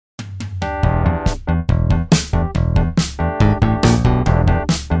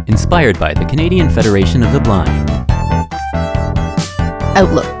Inspired by the Canadian Federation of the Blind.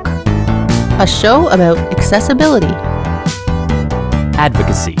 Outlook, a show about accessibility,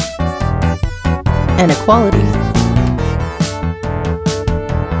 Advocacy, and equality.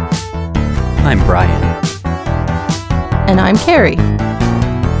 I'm Brian. And I'm Carrie.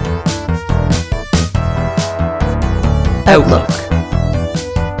 Outlook.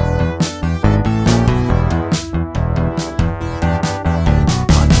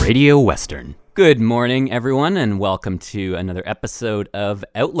 On Radio Western. Good morning, everyone, and welcome to another episode of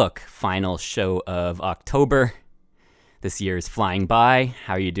Outlook, final show of October. This year is flying by.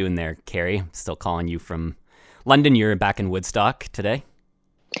 How are you doing there, Carrie? I'm still calling you from London. You're back in Woodstock today.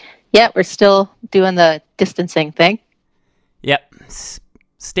 Yeah, we're still doing the distancing thing. Yep.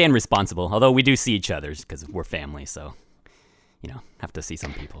 Staying responsible, although we do see each other because we're family, so, have to see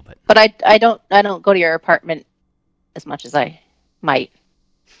some people. But I don't go to your apartment as much as I might.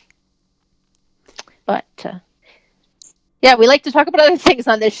 But, yeah, we like to talk about other things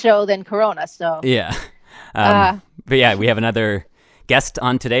on this show than Corona, so. Yeah. But yeah, we have another guest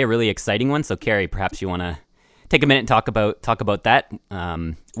on today, a really exciting one. So, Carrie, perhaps you want to take a minute and talk about that.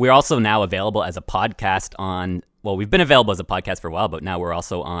 We're also now available as a podcast on, well, we've been available as a podcast for a while, but now we're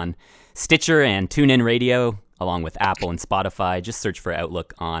also on Stitcher and TuneIn Radio, along with Apple and Spotify. Just search for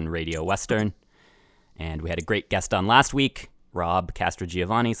Outlook on Radio Western. And we had a great guest on last week, Rob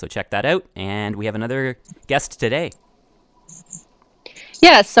Castrogiovanni, so check that out. And we have another guest today.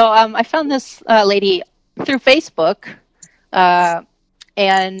 Yeah, so I found this lady through Facebook, and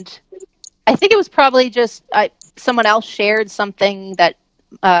I think it was probably just someone else shared something that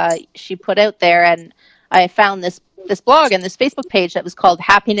she put out there, and I found this blog and this Facebook page that was called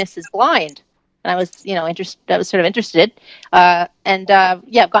Happiness is Blind. And I was, I was sort of interested. I've gotten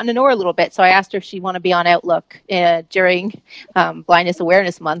to know her a little bit. So I asked her if she'd want to be on Outlook during Blindness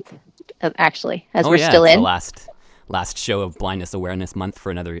Awareness Month, actually, as we're still in. The last show of Blindness Awareness Month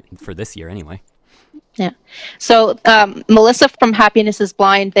for this year anyway. Yeah. So Melissa from Happiness is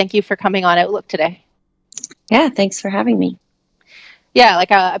Blind, thank you for coming on Outlook today. Yeah, thanks for having me. Yeah,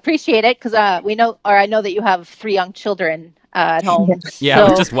 I appreciate it because I know that you have 3 young children at home. Yeah, so. I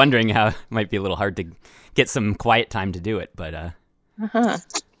was just wondering how it might be a little hard to get some quiet time to do it, but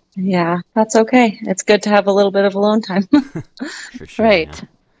Yeah, that's okay. It's good to have a little bit of alone time. For sure. Right.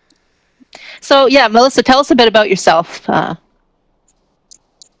 Yeah. So yeah, Melissa, tell us a bit about yourself.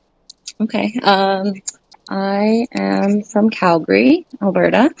 Okay. I am from Calgary,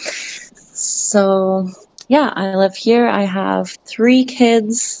 Alberta. So yeah, I live here. I have 3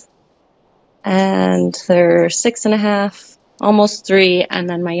 kids, and they're 6.5, almost 3. And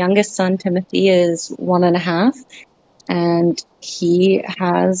then my youngest son, Timothy, is 1.5, and he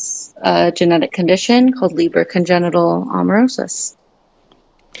has a genetic condition called Leber congenital amaurosis.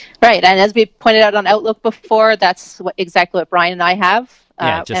 Right, and as we pointed out on Outlook before, that's exactly what Brian and I have.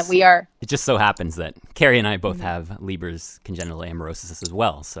 Yeah, and we are. It just so happens that Carrie and I both have Leber's congenital amaurosis as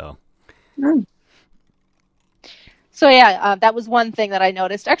well. So. Oh. So yeah, that was one thing that I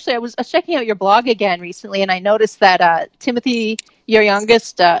noticed. Actually, I was checking out your blog again recently, and I noticed that Timothy, your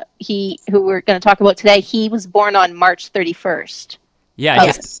youngest, who we're going to talk about today, he was born on March 31st.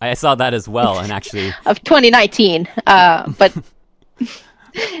 Yeah, I saw that as well, and actually of 2019. But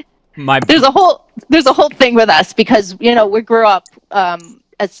there's a whole thing with us because we grew up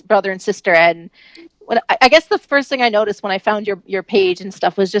as brother and sister, and I guess the first thing I noticed when I found your page and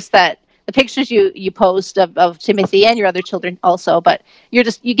stuff was just that. The pictures you post of Timothy and your other children also, but you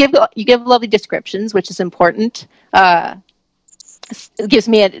give lovely descriptions, which is important. It gives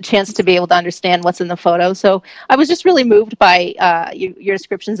me a chance to be able to understand what's in the photo. So I was just really moved by your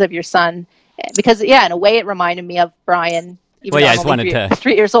descriptions of your son because, yeah, in a way, it reminded me of Brian. Even well, yeah, though I just wanted to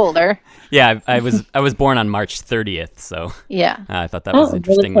 3 years older. Yeah, I was born on March 30th, so yeah, I thought that was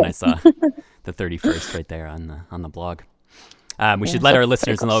interesting really when I saw the 31st right there on the blog. We should let our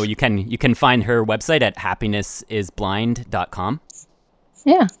listeners know you can find her website at happinessisblind.com.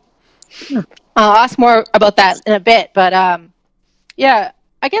 Yeah. I'll ask more about that in a bit, but yeah,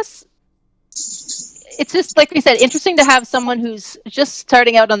 I guess it's just like we said, interesting to have someone who's just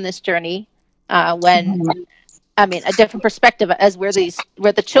starting out on this journey a different perspective as we're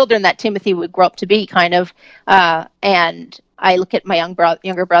the children that Timothy would grow up to be, kind of, and I look at my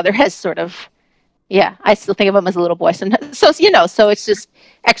younger brother as sort of. Yeah, I still think of him as a little boy. So it's just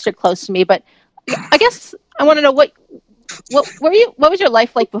extra close to me. But I guess I want to know what was your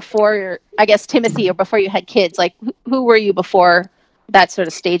life like before, I guess, Timothy, or before you had kids? Like, who were you before that sort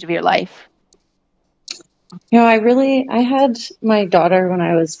of stage of your life? I had my daughter when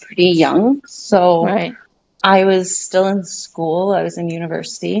I was pretty young. So right. I was still in school. I was in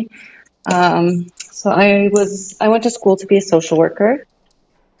university. So I went to school to be a social worker.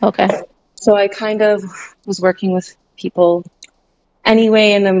 Okay. So I kind of was working with people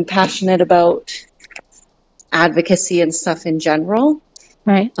anyway, and I'm passionate about advocacy and stuff in general.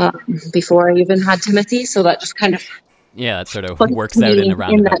 Right. Before I even had Timothy, so that just kind of that sort of pushed works out me in a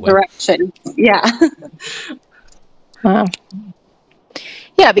roundabout that way. direction. Yeah. Wow.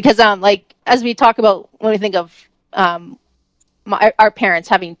 Yeah, because like as we talk about when we think of our parents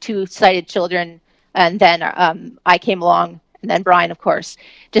having two-sighted children, and then I came along, and then Brian, of course.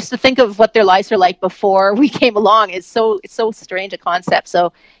 Just to think of what their lives were like before we came along is it's so strange a concept.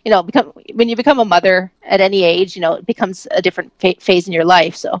 So when you become a mother at any age, it becomes a different phase in your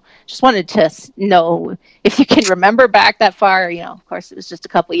life. So just wanted to know if you can remember back that far. Of course, it was just a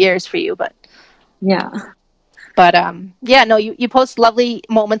couple of years for you, but yeah. But you post lovely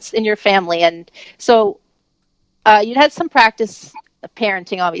moments in your family, and so you had some practice of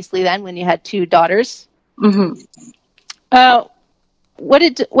parenting, obviously, then when you had two daughters. Mm-hmm.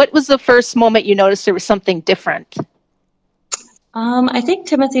 What was the first moment you noticed there was something different? I think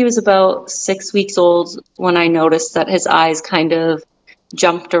Timothy was about 6 weeks old when I noticed that his eyes kind of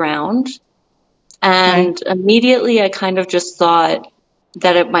jumped around. And immediately I kind of just thought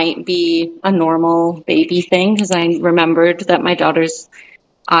that it might be a normal baby thing, because I remembered that my daughter's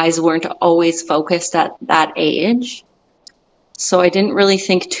eyes weren't always focused at that age. So I didn't really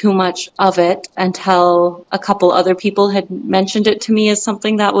think too much of it until a couple other people had mentioned it to me as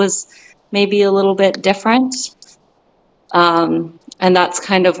something that was maybe a little bit different. And that's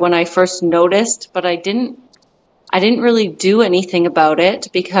kind of when I first noticed, but I didn't really do anything about it,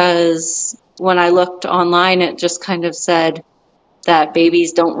 because when I looked online, it just kind of said that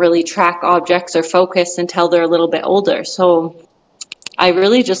babies don't really track objects or focus until they're a little bit older. So I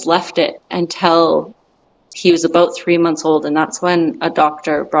really just left it until he was about 3 months old, and that's when a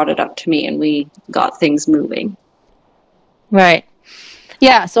doctor brought it up to me and we got things moving. Right.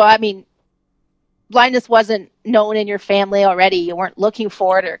 Yeah, so I mean, blindness wasn't known in your family already. You weren't looking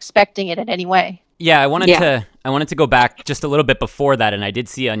for it or expecting it in any way. Yeah, I wanted to go back just a little bit before that, and I did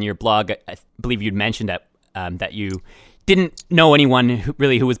see on your blog, I believe you'd mentioned that you didn't know anyone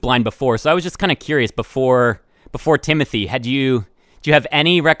who was blind before. So I was just kind of curious, before Timothy, do you have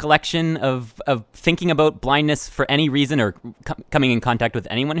any recollection of thinking about blindness for any reason, or coming in contact with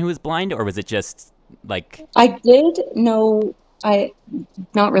anyone who was blind, or was it just like... I did know,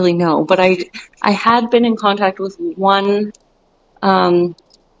 not really know, but I had been in contact with one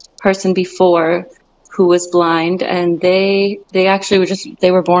person before who was blind, and they actually they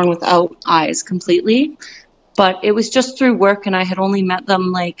were born without eyes completely, but it was just through work, and I had only met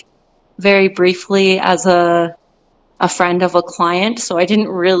them like very briefly as a friend of a client, so I didn't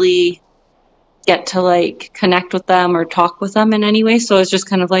really get to like connect with them or talk with them in any way. So it's just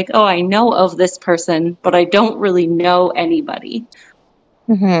kind of like, oh, I know of this person, but I don't really know anybody.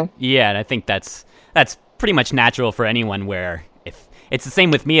 Mm-hmm. Yeah, and I think that's pretty much natural for anyone, where if it's the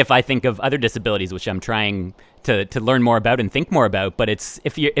same with me, if I think of other disabilities, which I'm trying to learn more about and think more about, but if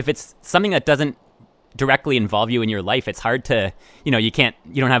it's something that doesn't directly involve you in your life, it's hard to, you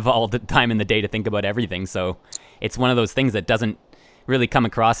don't have all the time in the day to think about everything. So it's one of those things that doesn't really come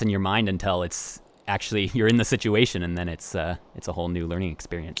across in your mind until it's actually you're in the situation, and then it's a whole new learning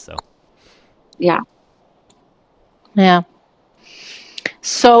experience. So yeah.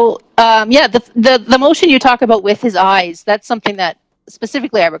 So the motion you talk about with his eyes, that's something that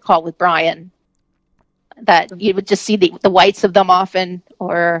specifically I recall with Brian, that you would just see the whites of them often,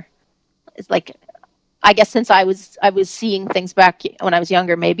 or it's like, I guess since I was seeing things back when I was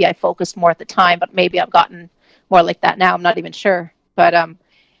younger, maybe I focused more at the time, but maybe I've gotten more like that now. I'm not even sure. But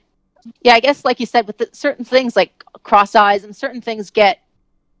I guess like you said, with certain things like cross eyes and certain things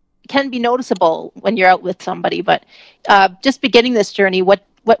can be noticeable when you're out with somebody. But just beginning this journey, what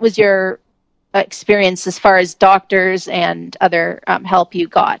was your experience as far as doctors and other help you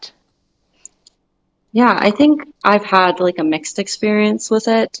got? Yeah, I think I've had like a mixed experience with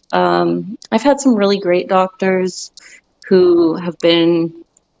it. I've had some really great doctors who have been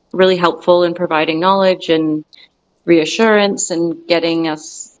really helpful in providing knowledge and reassurance and getting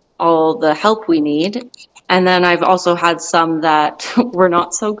us all the help we need. And then I've also had some that were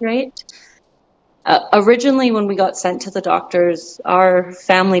not so great. Originally, when we got sent to the doctors, our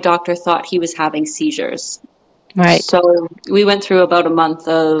family doctor thought he was having seizures. Right. So we went through about a month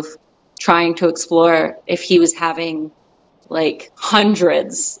of trying to explore if he was having like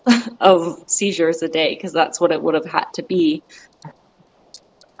hundreds of seizures a day, because that's what it would have had to be.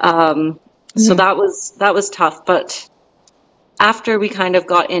 So that was tough. But after we kind of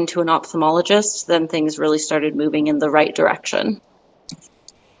got into an ophthalmologist, then things really started moving in the right direction.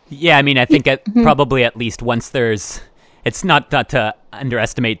 Yeah, I mean, I think probably at least once it's not to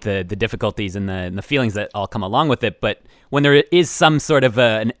underestimate the difficulties and the feelings that all come along with it, but when there is some sort of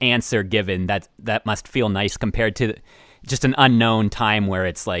an answer given, that must feel nice compared to just an unknown time where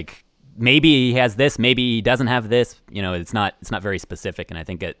it's like, maybe he has this, maybe he doesn't have this. It's not very specific, and I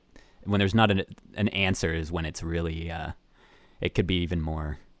think when there's not an answer is when it's really it could be even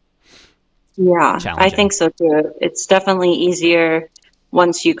more challenging. I think so too. It's definitely easier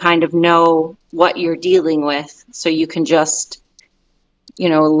once you kind of know what you're dealing with, so you can just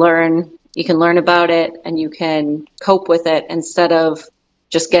learn about it and you can cope with it instead of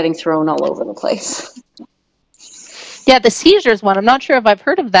just getting thrown all over the place. Yeah, the seizures one, I'm not sure if I've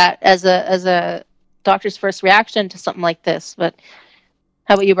heard of that as a doctor's first reaction to something like this, but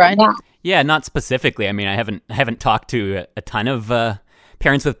how about you, Brian? Yeah, not specifically. I mean, I haven't talked to a ton of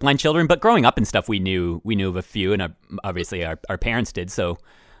parents with blind children, but growing up and stuff, we knew of a few, and obviously our parents did. So,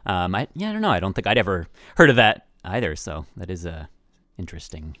 I don't know. I don't think I'd ever heard of that either. So that is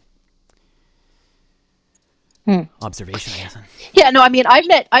interesting observation, I guess. Yeah, no, I mean, I've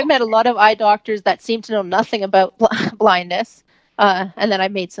met a lot of eye doctors that seem to know nothing about blindness, and then I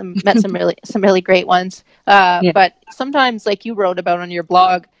met some really great ones. But sometimes, like you wrote about on your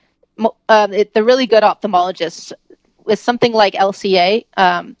blog, the really good ophthalmologists with something like LCA,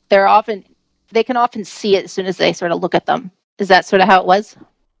 they can often see it as soon as they sort of look at them. Is that sort of how it was?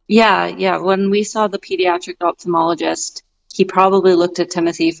 Yeah. When we saw the pediatric ophthalmologist, he probably looked at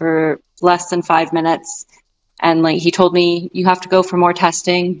Timothy for less than 5 minutes. And he told me, you have to go for more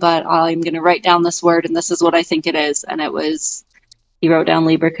testing, but I'm going to write down this word and this is what I think it is. And he wrote down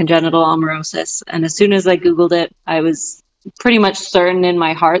Leber congenital amaurosis. And as soon as I Googled it, I was pretty much certain in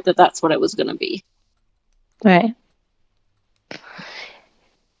my heart that that's what it was going to be. Right.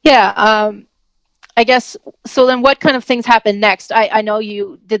 Yeah. I guess, so then what kind of things happen next? I know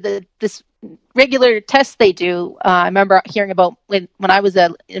you did this regular test they do. I remember hearing about when I was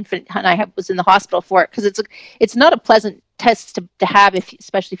an infant and I was in the hospital for it, because it's not a pleasant test to have,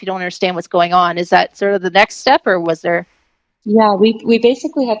 especially if you don't understand what's going on. Is that sort of the next step, or was there? Yeah, we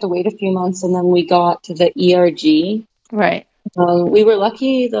basically had to wait a few months, and then we got to the ERG. Right. We were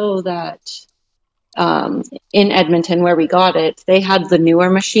lucky though that in Edmonton where we got it, they had the newer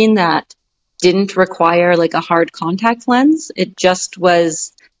machine that didn't require a hard contact lens. It just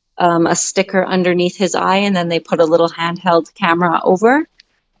was a sticker underneath his eye, and then they put a little handheld camera over.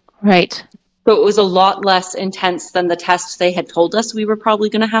 Right. So it was a lot less intense than the test they had told us we were probably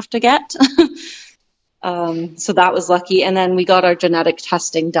going to have to get. So that was lucky. And then we got our genetic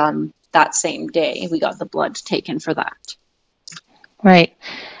testing done that same day. We got the blood taken for that. Right.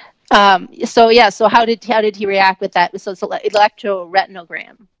 So how did he react with that? So it's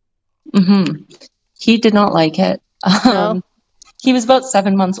electroretinogram. Mm-hmm. He did not like it. No? He was about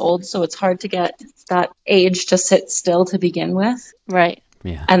 7 months old, so it's hard to get that age to sit still to begin with. Right.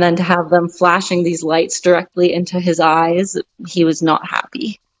 Yeah. And then to have them flashing these lights directly into his eyes, he was not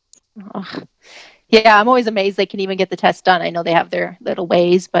happy. Oh. Yeah, I'm always amazed they can even get the test done. I know they have their little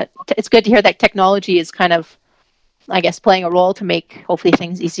ways, but it's good to hear that technology is kind of, I guess, playing a role to make hopefully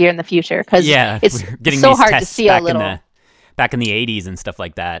things easier in the future. Because it's so hard to see a little. Back in the 80s and stuff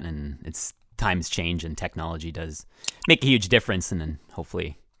like that, and times change and technology does make a huge difference, and then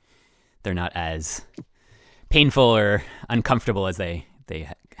hopefully they're not as painful or uncomfortable as they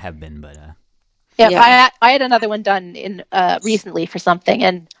have been. But I had another one done recently for something,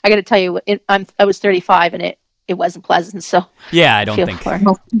 and I got to tell you, I was 35 and it wasn't pleasant. So yeah, I don't think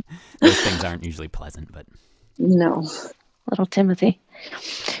those things aren't usually pleasant, but no. Little Timothy.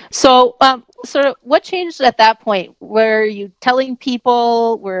 So, sort of, what changed at that point? Were you telling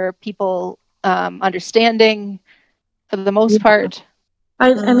people? Were people understanding for the most part?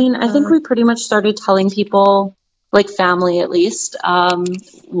 I mean, I think we pretty much started telling people, family at least,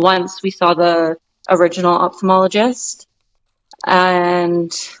 once we saw the original ophthalmologist.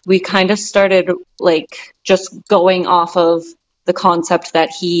 And we kind of started, just going off of the concept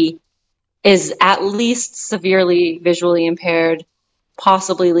that he is at least severely visually impaired,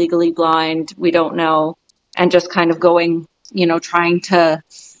 possibly legally blind, we don't know, and just kind of going, trying to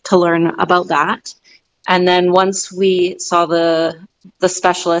learn about that. And then once we saw the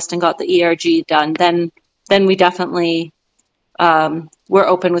specialist and got the ERG done, then we definitely were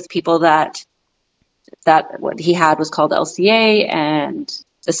open with people that what he had was called LCA, and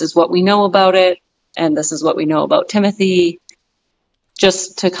this is what we know about it, and this is what we know about Timothy,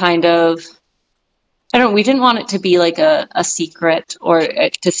 just to kind of, we didn't want it to be like a secret, or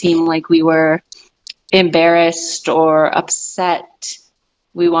it to seem like we were embarrassed or upset.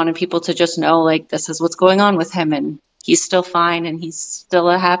 We wanted people to just know, like, this is what's going on with him, and he's still fine, and he's still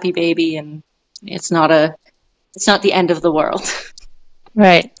a happy baby, and it's not the end of the world.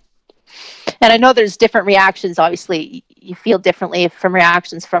 Right. And I know there's different reactions. Obviously, you feel differently from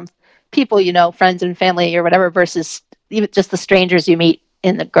reactions from people, friends and family or whatever, versus even just the strangers you meet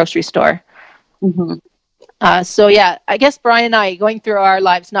in the grocery store. Mm-hmm. So yeah, I guess Brian and I, going through our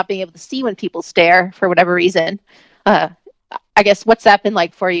lives, not being able to see when people stare for whatever reason, I guess what's that been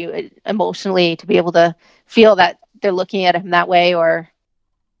like for you emotionally to be able to feel that they're looking at him that way, or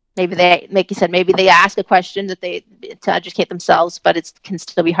maybe they, like you said, maybe they ask a question to educate themselves, but it can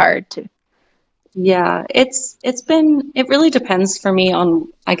still be hard to. Yeah, it really depends for me on,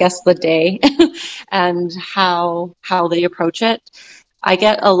 I guess, the day and how they approach it. I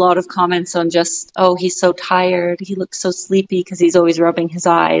get a lot of comments on just, oh, he's so tired, he looks so sleepy because he's always rubbing his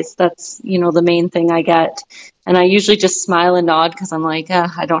eyes. That's, the main thing I get. And I usually just smile and nod because I'm like,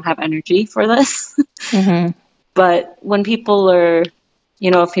 I don't have energy for this. Mm-hmm. But when people are,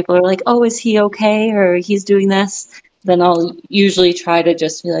 if people are like, oh, is he okay? Or he's doing this, then I'll usually try to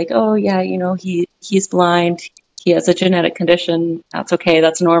just be like, oh, yeah, he's blind. He has a genetic condition. That's okay.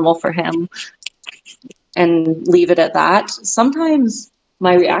 That's normal for him. And leave it at that. Sometimes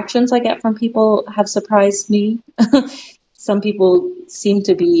my reactions I get from people have surprised me. Some people seem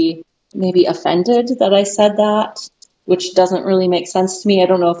to be maybe offended that I said that, which doesn't really make sense to me. I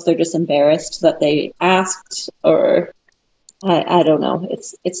don't know if they're just embarrassed that they asked, or I don't know.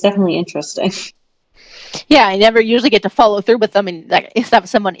 It's definitely interesting. Yeah, I never usually get to follow through with them and have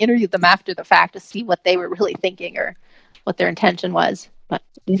someone interview them after the fact to see what they were really thinking or what their intention was. But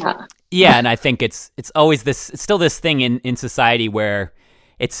yeah, and I think it's always this. It's still this thing in society where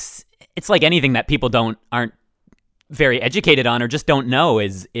it's like anything that people aren't very educated on or just don't know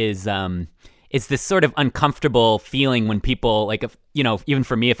is this sort of uncomfortable feeling when people, like, if, even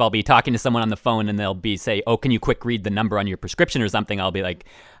for me, if I'll be talking to someone on the phone and they'll be say, oh, can you quick read the number on your prescription or something? I'll be like,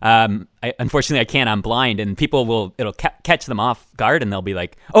 unfortunately I can't, I'm blind. And people it'll catch them off guard and they'll be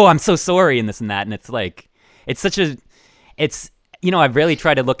like, oh, I'm so sorry, and this and that. And it's like, I've really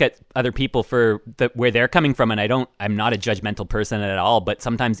tried to look at other people for where they're coming from, and I'm not a judgmental person at all, but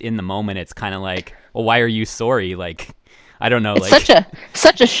sometimes in the moment it's kind of like, well, why are you sorry? Like, I don't know. It's like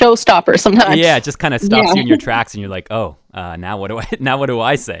such a showstopper sometimes. Yeah, it just kind of stops you in your tracks, and you're like, oh, now what do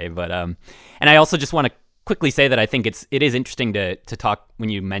I say? But and I also just want to quickly say that I think it is interesting to talk when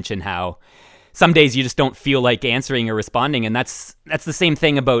you mention how some days you just don't feel like answering or responding, and that's the same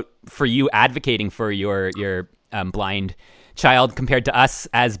thing for you advocating for your blind child compared to us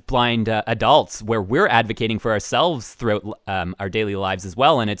as blind adults, where we're advocating for ourselves throughout our daily lives as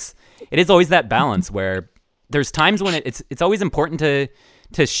well. And it is always that balance where there's times when it's always important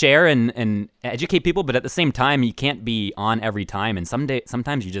to share and educate people, but at the same time you can't be on every time. And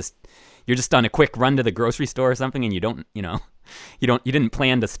sometimes you're just on a quick run to the grocery store or something, and you didn't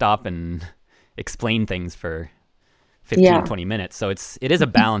plan to stop and explain things for 20 minutes. So it is a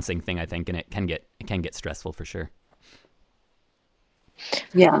balancing thing, I think, and it can get stressful for sure.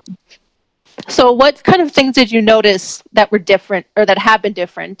 Yeah. So what kind of things did you notice that were different, or that have been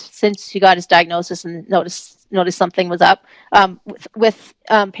different since you got his diagnosis and noticed something was up with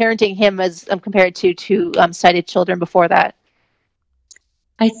parenting him as compared to sighted children before that?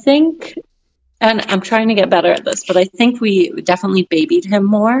 I think, and I'm trying to get better at this, but I think we definitely babied him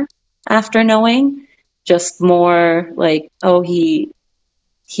more after knowing, just more like, oh,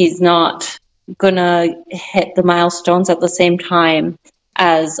 he's not gonna hit the milestones at the same time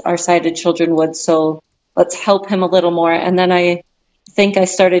as our sighted children would, so let's help him a little more. And then I think I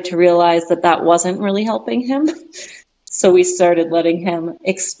started to realize that wasn't really helping him, so we started letting him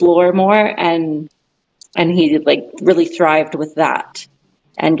explore more, and he really thrived with that,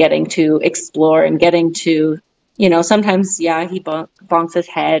 and getting to explore and getting to, sometimes he bonks his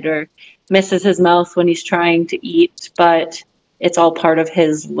head or misses his mouth when he's trying to eat, but it's all part of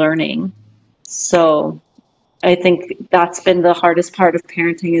his learning. So I think that's been the hardest part of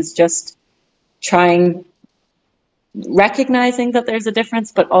parenting, is just recognizing that there's a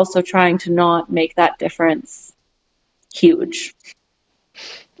difference, but also trying to not make that difference huge.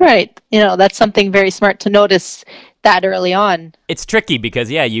 Right. That's something very smart to notice that early on. It's tricky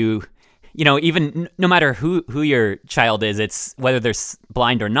because, even no matter who your child is, it's whether they're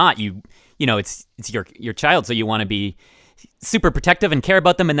blind or not, it's your child. So you want to be super protective and care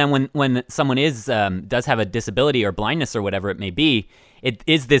about them. And then when someone does have a disability or blindness or whatever it may be,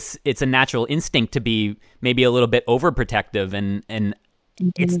 it's a natural instinct to be maybe a little bit overprotective. And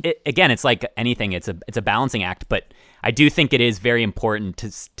mm-hmm. It's like anything, it's a balancing act, but I do think it is very important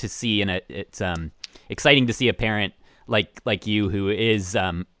to see, and it exciting to see a parent like you who is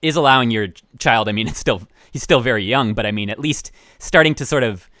allowing your child. I mean, he's still very young, but I mean, at least starting to sort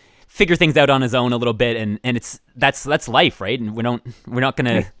of figure things out on his own a little bit, and that's life, right? And we're not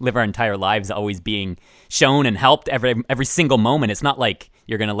going to live our entire lives always being shown and helped every single moment. It's not like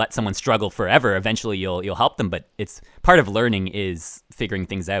you're going to let someone struggle forever. Eventually you'll help them, but it's part of learning is figuring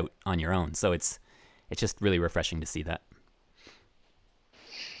things out on your own. So it's just really refreshing to see that.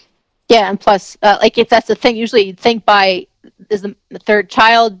 Yeah, and plus, like if that's the thing, usually you'd think by is the third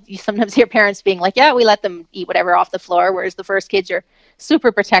child, you sometimes hear parents being like, yeah, we let them eat whatever off the floor, whereas the first kids are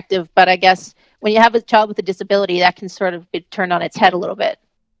super protective. But I guess when you have a child with a disability, that can sort of be turned on its head a little bit.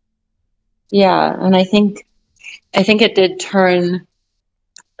 Yeah, and I think it did turn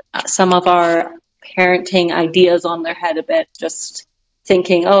some of our parenting ideas on their head a bit, just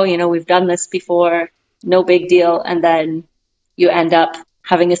thinking, oh, we've done this before, no big deal. And then you end up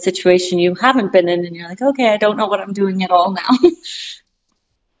having a situation you haven't been in, and you're like, okay, I don't know what I'm doing at all now.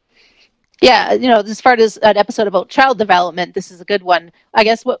 Yeah, as far as an episode about child development, this is a good one. I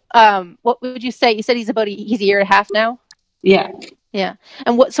guess what would you say? You said he's a year and a half now? Yeah. Yeah.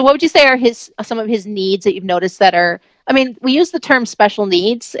 And what would you say are some of his needs that you've noticed that are, I mean, we use the term special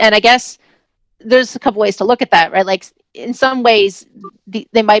needs, and I guess there's a couple ways to look at that, right? Like in some ways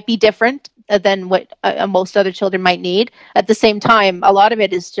they might be different than what most other children might need. At the same time, a lot of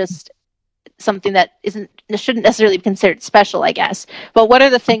it is just something that shouldn't necessarily be considered special, I guess. But what are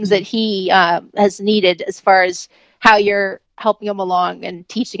the things that he has needed as far as how you're helping him along and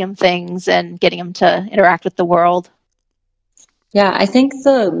teaching him things and getting him to interact with the world? Yeah, I think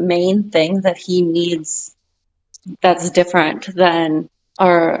the main thing that he needs that's different than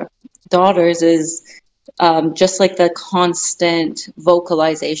our daughters is just like the constant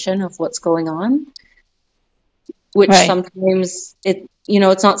vocalization of what's going on, which right. Sometimes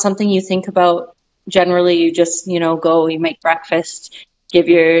it's not something you think about. Generally, you just, go, you make breakfast, give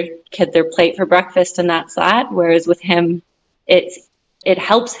your kid their plate for breakfast, and that's that. Whereas with him, it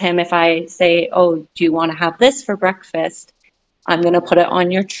helps him if I say, oh, do you want to have this for breakfast? I'm going to put it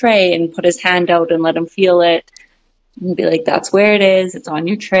on your tray, and put his hand out and let him feel it and be like, that's where it is. It's on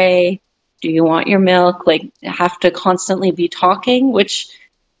your tray. Do you want your milk? Like, have to constantly be talking, which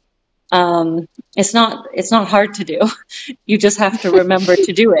it's not hard to do. You just have to remember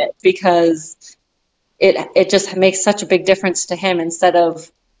to do it, because it just makes such a big difference to him, instead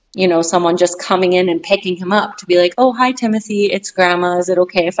of someone just coming in and picking him up to be like, oh, hi Timothy, it's grandma, is it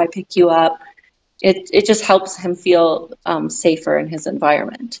okay if I pick you up? It just helps him feel safer in his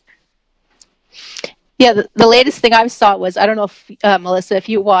environment. Yeah, the latest thing I saw was, I don't know if Melissa, if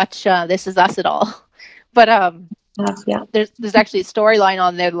you watch This Is Us at all, but yeah, there's actually a storyline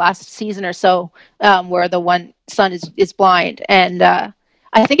on there last season or so where the one son is blind, and I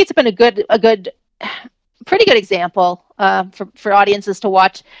think it's been pretty good example for audiences to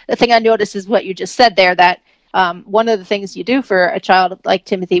watch. The thing I noticed is what you just said there, that one of the things you do for a child like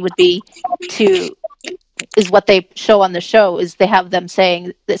Timothy would be is what they show on the show is they have them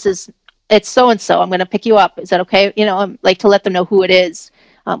saying, it's so-and-so, I'm going to pick you up. Is that okay? Like to let them know who it is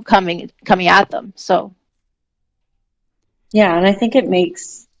coming at them. So. Yeah, and I think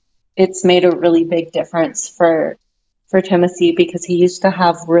it's made a really big difference for Timothy, because he used to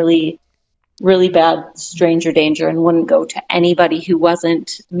have really, really bad stranger danger and wouldn't go to anybody who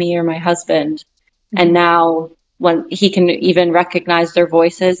wasn't me or my husband. Mm-hmm. And now when he can even recognize their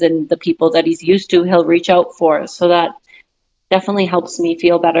voices and the people that he's used to, he'll reach out for. So that definitely helps me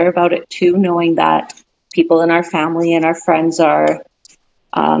feel better about it too, knowing that people in our family and our friends are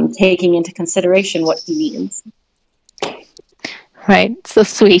taking into consideration what he needs. Right. So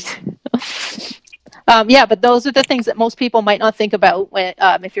sweet. Yeah, but those are the things that most people might not think about when,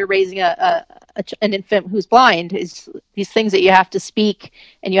 if you're raising an infant who's blind, is these things that you have to speak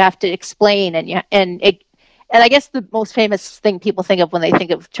and you have to explain, and I guess the most famous thing people think of when they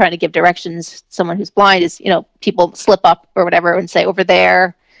think of trying to give directions to someone who's blind is, people slip up or whatever and say over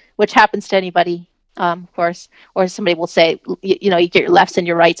there, which happens to anybody, of course, or somebody will say, you get your lefts and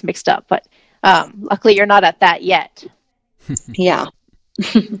your rights mixed up, but luckily you're not at that yet. Yeah.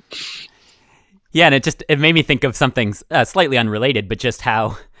 Yeah, and it made me think of something slightly unrelated, but just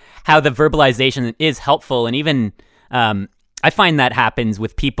how the verbalization is helpful, and even I find that happens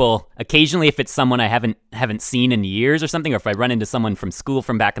with people occasionally if it's someone I haven't seen in years or something, or if I run into someone from school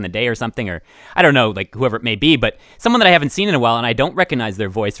from back in the day or something, or I don't know, like whoever it may be, but someone that I haven't seen in a while and I don't recognize their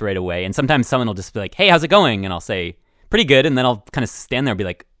voice right away. And sometimes someone will just be like, hey, how's it going? And I'll say, pretty good. And then I'll kind of stand there and be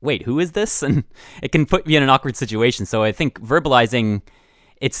like, wait, who is this? And it can put me in an awkward situation. So I think verbalizing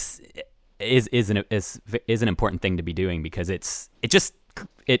is an important thing to be doing, because it just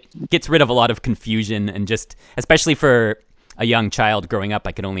it gets rid of a lot of confusion, and just especially for a young child growing up,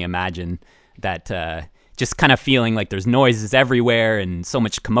 I can only imagine that just kind of feeling like there's noises everywhere and so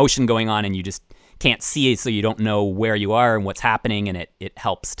much commotion going on, and you just can't see it, so you don't know where you are and what's happening, and it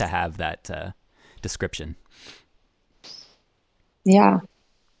helps to have that description. Yeah.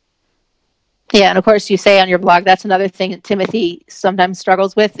 Yeah, and of course you say on your blog that's another thing that Timothy sometimes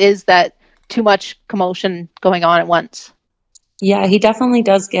struggles with, is that too much commotion going on at once. Yeah, he definitely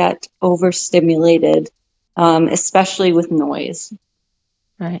does get overstimulated, especially with noise.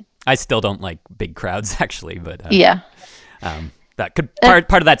 Right. I still don't like big crowds, actually, but yeah. That could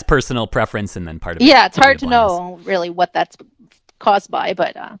part of that's personal preference, and then part of it's hard to know really what that's caused by.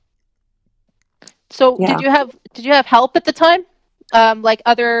 But so Yeah. did you have help at the time, like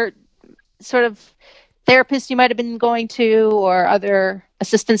other sort of therapists you might have been going to, or other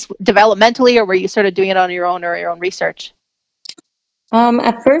assistants developmentally, or were you sort of doing it on your own or your own research?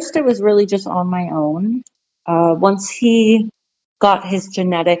 At first, it was really just on my own. Once he got his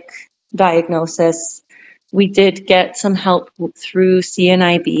genetic diagnosis, we did get some help through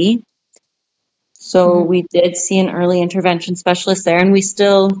CNIB. So we did see an early intervention specialist there, and we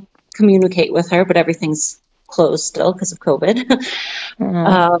still communicate with her, but everything's closed still because of COVID.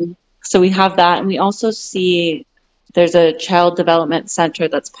 So we have that, and we also see there's a child development center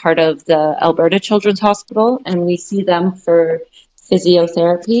that's part of the Alberta Children's Hospital, and we see them for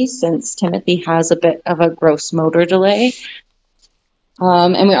physiotherapy since Timothy has a bit of a gross motor delay.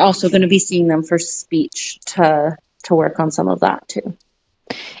 And we're also going to be seeing them for speech to work on some of that too.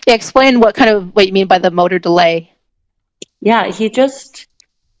 Explain what you mean by the motor delay. Yeah, he doesn't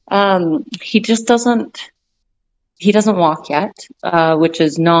walk yet, which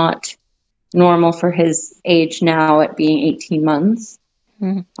is not normal for his age now at being 18 months.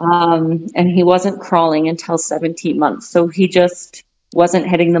 And he wasn't crawling until 17 months. So he just wasn't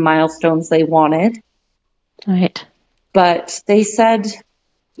hitting the milestones they wanted. Right. But they said,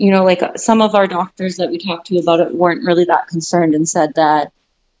 like some of our doctors that we talked to about it weren't really that concerned, and said that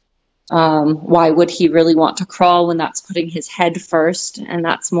why would he really want to crawl when that's putting his head first, and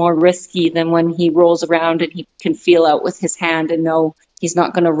that's more risky than when he rolls around and he can feel out with his hand and know he's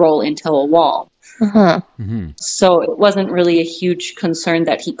not going to roll into a wall. So it wasn't really a huge concern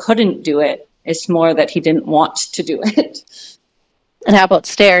that he couldn't do it. It's more that he didn't want to do it. And how about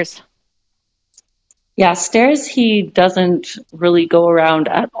stairs? Yeah, stairs he doesn't really go around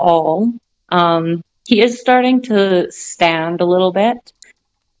at all. He is starting to stand a little bit,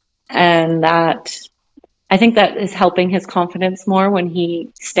 and I think that is helping his confidence more when he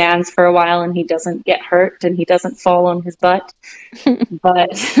stands for a while and he doesn't get hurt and he doesn't fall on his butt.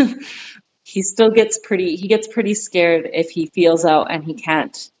 But he gets pretty scared if he feels out and he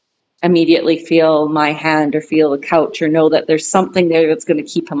can't immediately feel my hand or feel the couch or know that there's something there that's going to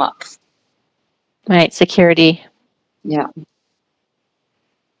keep him up. Right, security. Yeah.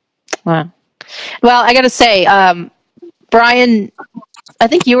 Wow. Well, I got to say, Brian, I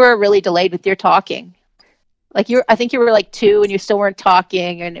think you were really delayed with your talking. I think you were like 2 and you still weren't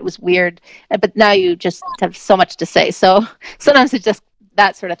talking, and it was weird. But now you just have so much to say. So sometimes it just,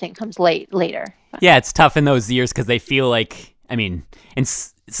 that sort of thing comes later. Yeah, it's tough in those years because they feel like, I mean, in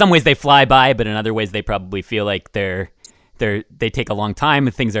some ways they fly by, but in other ways they probably feel like they take a long time,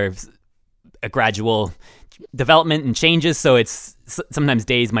 and things are a gradual development and changes. So it's sometimes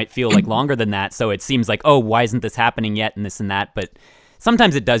days might feel like longer than that. So it seems like, oh, why isn't this happening yet, and this and that. But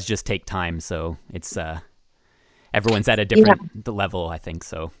sometimes it does just take time. So it's everyone's at a different level, I think.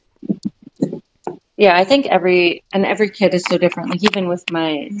 So. Yeah, I think every kid is so different. Like even with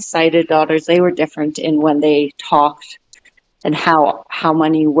my sighted daughters, they were different in when they talked and how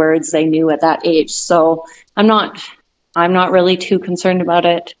many words they knew at that age. So I'm not really too concerned about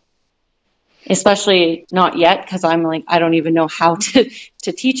it, especially not yet, because I'm like, I don't even know how to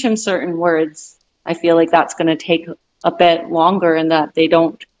teach him certain words. I feel like that's going to take a bit longer, and that they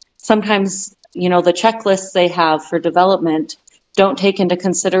don't sometimes, the checklists they have for development don't take into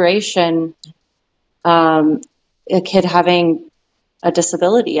consideration a kid having a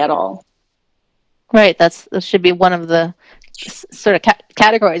disability at all. Right. That should be one of the sort of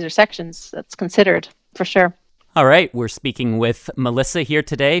categories or sections that's considered, for sure. All right. We're speaking with Melissa here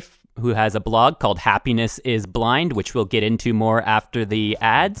today, who has a blog called Happiness is Blind, which we'll get into more after the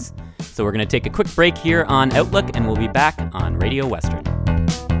ads. So we're going to take a quick break here on Outlook, and we'll be back on Radio Western.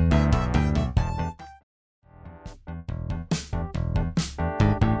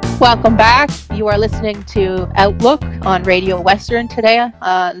 Welcome back. You are listening to Outlook on Radio Western today,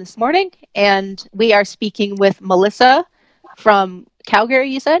 this morning, and we are speaking with Melissa from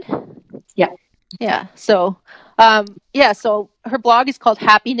Calgary, you said? Yeah. Yeah. So Yeah, so her blog is called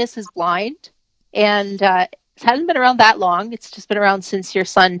Happiness is Blind, and it hasn't been around that long. It's just been around since your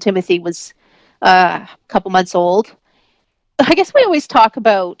son Timothy was a couple months old. I guess we always talk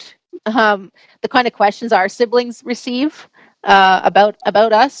about the kind of questions our siblings receive about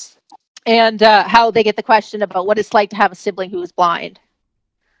us, and how they get the question about what it's like to have a sibling who is blind.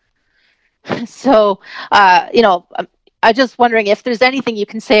 So, I'm just wondering if there's anything you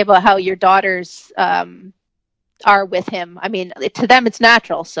can say about how your daughters are with him. I mean, to them it's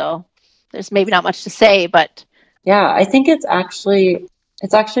natural, so there's maybe not much to say, but Yeah, I think it's actually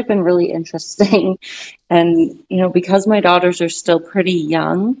been really interesting. And because my daughters are still pretty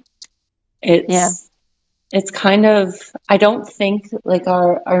young, yeah. it's kind of, I don't think, like,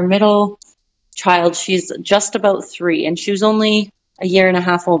 our middle child, she's just about 3, and she was only a year and a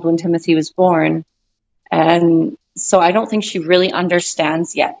half old when Timothy was born. And so I don't think she really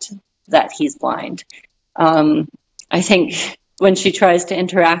understands yet that he's blind. I think when she tries to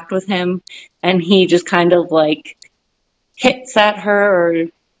interact with him and he just kind of like hits at her, or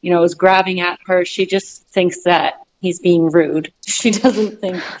is grabbing at her, she just thinks that he's being rude. She doesn't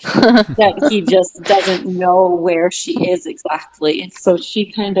think that he just doesn't know where she is exactly. So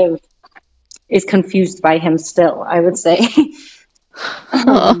she kind of is confused by him still, I would say.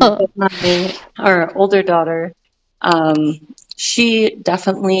 But our older daughter, she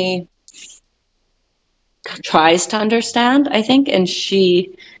definitely tries to understand, I think, and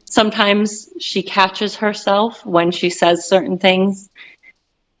sometimes she catches herself when she says certain things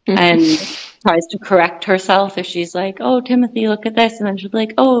and tries to correct herself if she's like, "Oh, Timothy, look at this," and then she'll be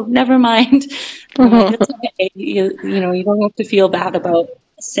like, "Oh, never mind." I'm like, "It's okay. You don't have to feel bad about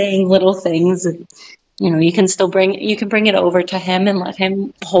saying little things. You can bring it over to him and let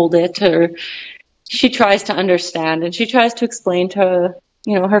him hold it." Or she tries to understand, and she tries to explain to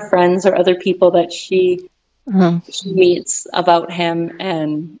her friends or other people that she meets about him.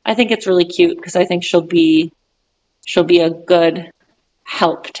 And I think it's really cute because I think she'll be a good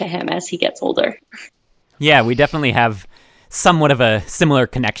help to him as he gets older. Yeah, we definitely have somewhat of a similar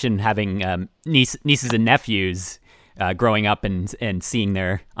connection, having nieces and nephews growing up and seeing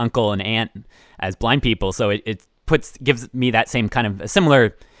their uncle and aunt as blind people. So it gives me that same kind of a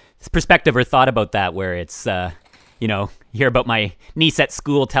similar perspective or thought about that, where it's you hear about my niece at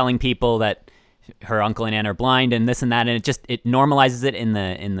school telling people that her uncle and aunt are blind and this and that, and it normalizes it in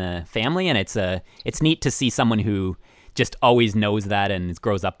the family, and it's neat to see someone who just always knows that and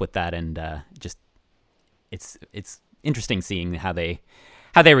grows up with that, and just it's interesting seeing how they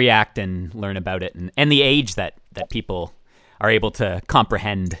react and learn about it, and the age that people are able to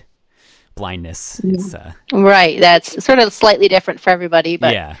comprehend blindness. It's right. That's sort of slightly different for everybody,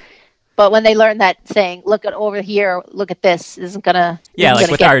 but yeah. But when they learn that saying, "Look at over here, look at this," isn't gonna like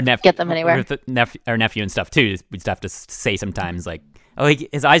with our nephew, get them anywhere. With our nephew and stuff too, we just have to say sometimes like, "Oh,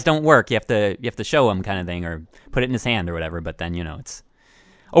 his eyes don't work. You have to show him," kind of thing, or put it in his hand or whatever. But then it's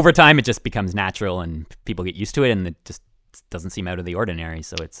over time it just becomes natural and people get used to it, and it just doesn't seem out of the ordinary.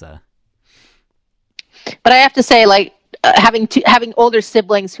 So it's But I have to say, like having older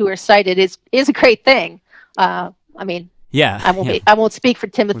siblings who are sighted is a great thing. I mean. Yeah, I won't speak for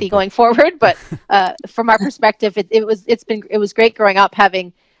Timothy going forward, but from our perspective, it was great growing up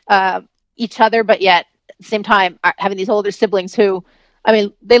having each other, but yet at the same time having these older siblings who, I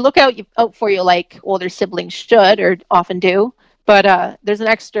mean, they look out for you like older siblings should or often do, but there's an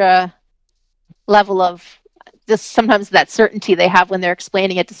extra level of just sometimes that certainty they have when they're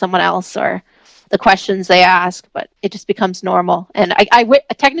explaining it to someone else or the questions they ask, but it just becomes normal. And I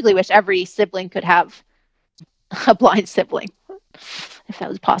technically wish every sibling could have a blind sibling, if that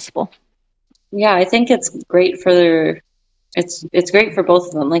was possible. Yeah, I think it's great it's great for both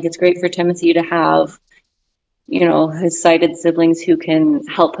of them. Like, it's great for Timothy to have, his sighted siblings who can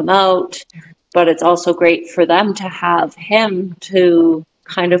help him out, but it's also great for them to have him to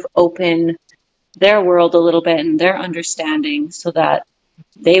kind of open their world a little bit and their understanding, so that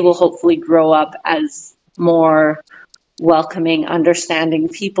they will hopefully grow up as more welcoming, understanding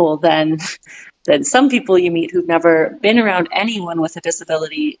people than some people you meet who've never been around anyone with a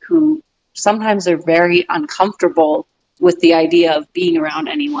disability, who sometimes are very uncomfortable with the idea of being around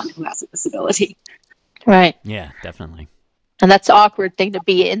anyone who has a disability. Right. Yeah, definitely. And that's an awkward thing to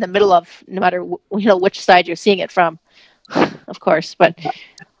be in the middle of, no matter which side you're seeing it from, of course. But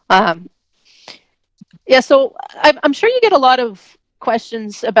yeah, so I'm sure you get a lot of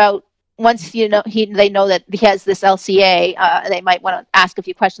questions about, once they know that he has this LCA, they might want to ask a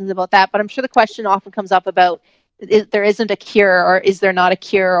few questions about that. But I'm sure the question often comes up about, there isn't a cure, or is there not a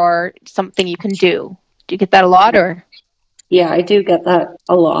cure, or something you can do? Do you get that a lot, or? Yeah, I do get that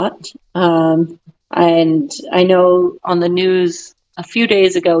a lot. And I know on the news a few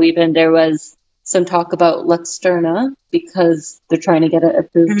days ago, even there was some talk about Luxturna because they're trying to get it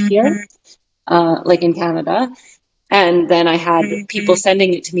approved here, like in Canada. And then I had people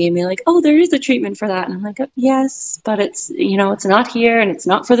sending it to me and be like, oh, there is a treatment for that. And I'm like, oh, yes, but it's, it's not here and it's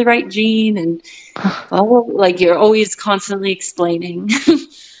not for the right gene. And like you're always constantly explaining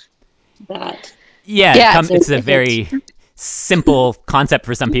that. Yeah, it's a very simple concept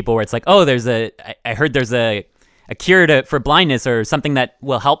for some people where it's like, oh, I heard there's a cure for blindness or something that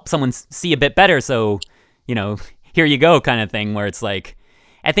will help someone see a bit better. So, here you go kind of thing, where it's like,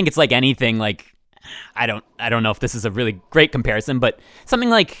 I think it's like anything, like, I don't know if this is a really great comparison, but something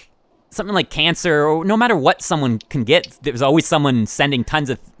like cancer, or no matter what someone can get, there's always someone sending tons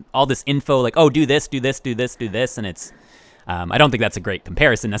of all this info, like, oh, do this, do this, do this, do this. And it's, I don't think that's a great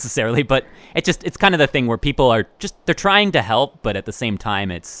comparison necessarily, but it's kind of the thing where people are they're trying to help, but at the same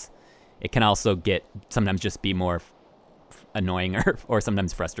time, it can also sometimes just be more annoying or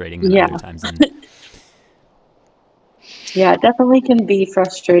sometimes frustrating than other times. Yeah, it definitely can be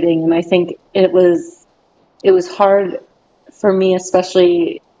frustrating. And I think it was hard for me,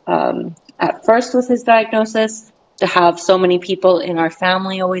 especially at first with his diagnosis, to have so many people in our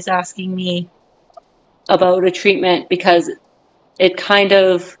family always asking me about a treatment, because it kind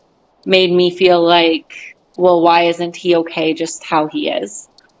of made me feel like, well, why isn't he okay just how he is?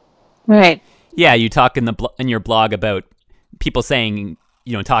 Right. Yeah, you talk in your blog about people saying,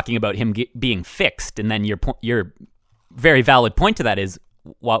 talking about him being fixed, and then your very valid point to that is,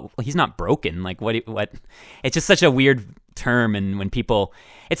 well, he's not broken. Like what? It's just such a weird term, and when people,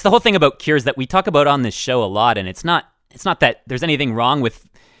 it's the whole thing about cures that we talk about on this show a lot, and it's not that there's anything wrong with,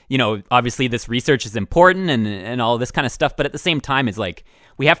 obviously this research is important and all this kind of stuff, but at the same time, it's like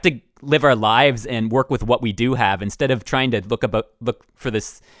we have to live our lives and work with what we do have instead of trying to look for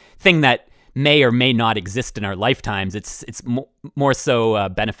this thing that may or may not exist in our lifetimes. It's more so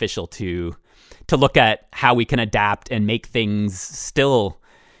beneficial to look at how we can adapt and make things still,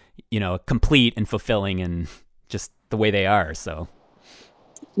 complete and fulfilling and just the way they are. So,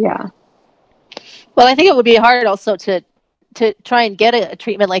 yeah. Well, I think it would be hard also to try and get a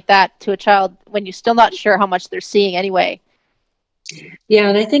treatment like that to a child when you're still not sure how much they're seeing anyway. Yeah,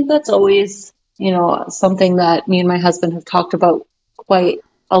 and I think that's always, something that me and my husband have talked about quite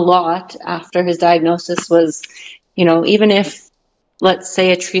a lot after his diagnosis was, even if, let's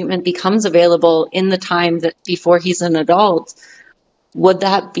say, a treatment becomes available in the time that before he's an adult, would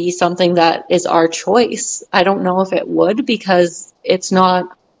that be something that is our choice? I don't know if it would, because it's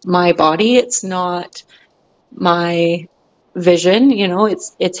not my body. It's not my vision.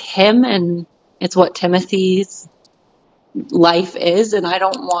 It's him, and it's what Timothy's life is. And I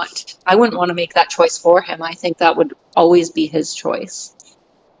wouldn't want to make that choice for him. I think that would always be his choice.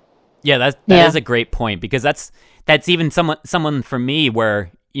 Yeah, that is a great point, because that's even someone for me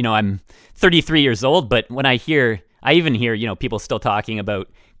where, I'm 33 years old, but when I even hear, people still talking about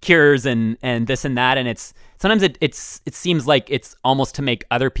cures and this and that, and it's sometimes it seems like it's almost to make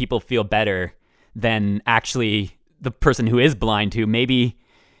other people feel better than actually the person who is blind, who maybe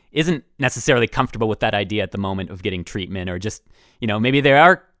isn't necessarily comfortable with that idea at the moment of getting treatment, or just, maybe they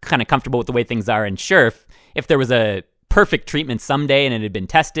are kind of comfortable with the way things are. And sure, if there was a perfect treatment someday and it had been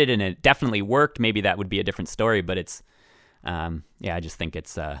tested and it definitely worked, maybe that would be a different story. But it's, I just think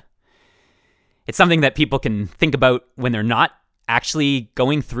it's something that people can think about when they're not actually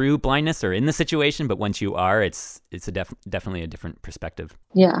going through blindness or in the situation. But once you are, it's definitely a different perspective.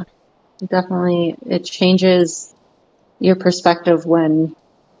 Yeah, definitely. It changes your perspective when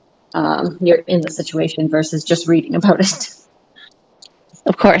you're in the situation versus just reading about it.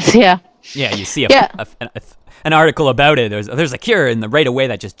 Of course, yeah. Yeah, you see an article about it. There's a cure, and right away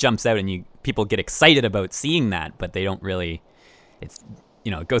that just jumps out, and people get excited about seeing that, but they don't really. It's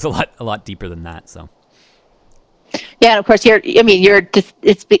it goes a lot deeper than that. So. Yeah, and of course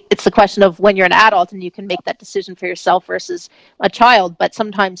it's the question of when you're an adult and you can make that decision for yourself versus a child. But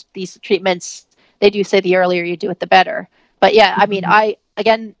sometimes these treatments, they do say the earlier you do it, the better. But yeah, I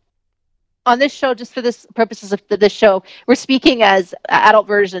again, on this show, just for this purposes of this show, we're speaking as adult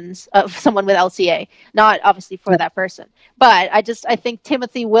versions of someone with LCA, not obviously for that person. But I think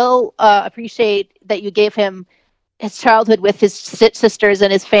Timothy will appreciate that you gave him his childhood with his sisters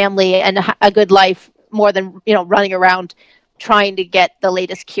and his family and a good life, more than running around trying to get the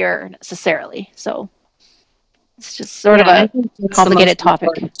latest cure necessarily. So it's just sort of a complicated topic.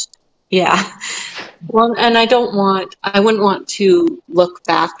 Yeah. Well, and I wouldn't want to look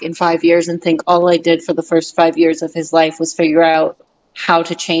back in 5 years and think all I did for the first 5 years of his life was figure out how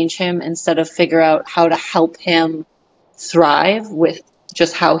to change him instead of figure out how to help him thrive with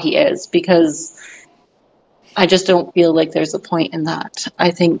just how he is. Because I just don't feel like there's a point in that.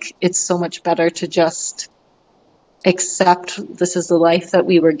 I think it's so much better to just accept this is the life that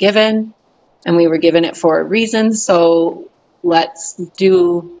we were given, and we were given it for a reason. So let's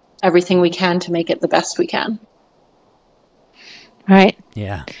do everything we can to make it the best we can. Right.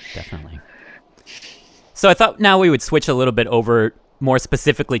 Yeah, definitely. So I thought now we would switch a little bit over more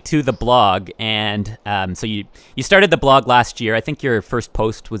specifically to the blog. And so you started the blog last year. I think your first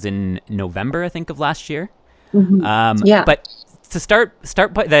post was in November, I think, of last year. Mm-hmm. Yeah. But to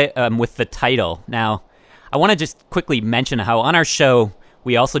start by the with the title. Now, I want to just quickly mention how on our show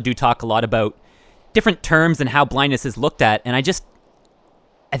we also do talk a lot about different terms and how blindness is looked at. And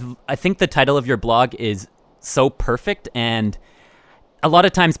I think the title of your blog is so perfect. And a lot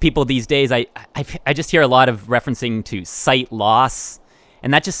of times people these days, I just hear a lot of referencing to sight loss,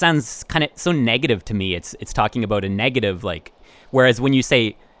 and that just sounds kind of so negative to me. It's talking about a negative, like, whereas when you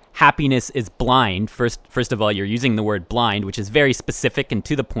say happiness is blind, first of all, you're using the word blind, which is very specific and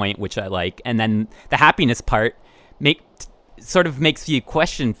to the point, which I like. And then the happiness part sort of makes you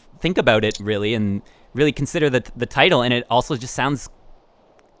think about it really, and really consider the title. And it also just sounds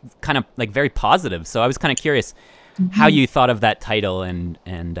kind of like very positive. So I was kind of curious how you thought of that title and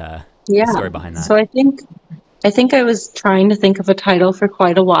the story behind that. So I think I was trying to think of a title for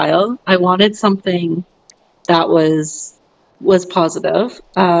quite a while. I wanted something that was positive.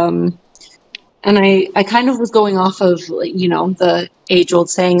 And I kind of was going off of, the age-old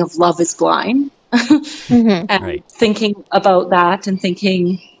saying of love is blind. And right. Thinking about that and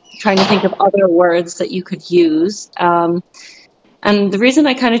trying to think of other words that you could use. And the reason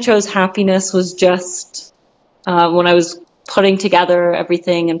I kind of chose happiness was just when I was putting together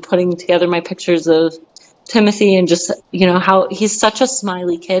everything and putting together my pictures of Timothy, and just, how he's such a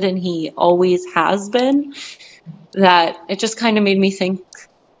smiley kid, and he always has been, that it just kind of made me think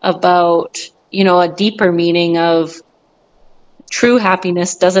about, a deeper meaning of true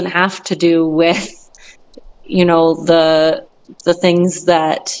happiness doesn't have to do with, the things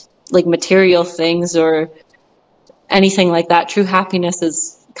that, like, material things or anything like that. True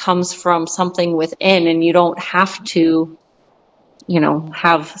happiness comes from something within, and you don't have to,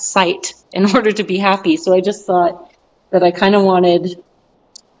 have sight in order to be happy. So I just thought that I kind of wanted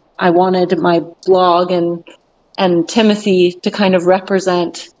my blog and Timothy to kind of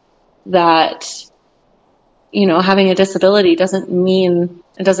represent that, having a disability doesn't mean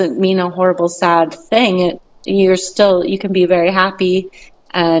a horrible, sad thing. You can be very happy,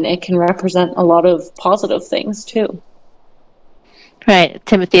 and it can represent a lot of positive things too. Right.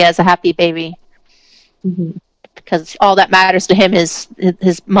 Timothy as a happy baby. Mm-hmm. Because all that matters to him is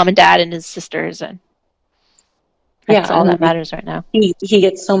his mom and dad and his sisters, and that's all that matters right now. He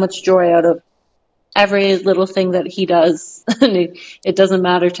gets so much joy out of every little thing that he does, and it doesn't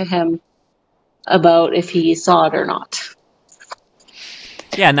matter to him about if he saw it or not.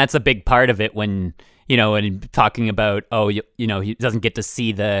 Yeah, and that's a big part of it when, and talking about, he doesn't get to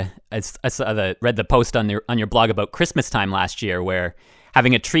see I read the post on your blog about Christmas time last year, where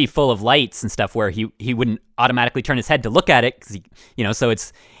having a tree full of lights and stuff, where he wouldn't automatically turn his head to look at it, because so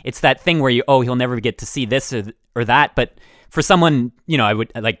it's that thing where he'll never get to see this or that. But for someone, I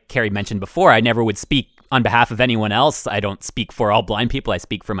would, like Carrie mentioned before, I never would speak on behalf of anyone else. I don't speak for all blind people. I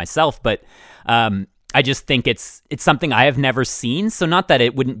speak for myself. But I just think it's something I have never seen. So not that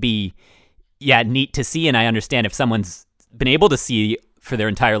it wouldn't be neat to see, and I understand if someone's been able to see for their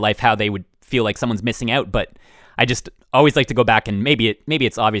entire life how they would feel like someone's missing out, but I just always like to go back, and maybe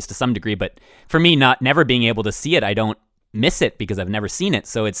it's obvious to some degree, but for me, never being able to see it, I don't miss it because I've never seen it.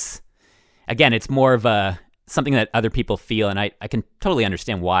 So it's more of something that other people feel, and I can totally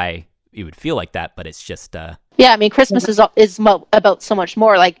understand why you would feel like that, but it's just Christmas is about so much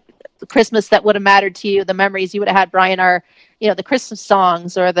more. Like Christmas that would have mattered to you, the memories you would have had, Brian, are the Christmas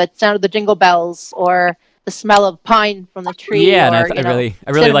songs, or the sound of the jingle bells, or the smell of pine from the tree. Yeah, and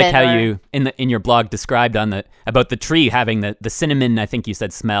I really liked how you in your blog described about the tree having the cinnamon, I think you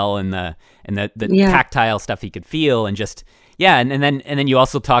said, smell, and the tactile stuff you could feel, and just and then you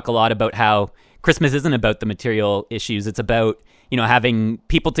also talk a lot about how Christmas isn't about the material issues. It's about having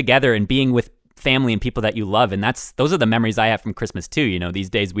people together and being with family and people that you love, and those are the memories I have from Christmas too.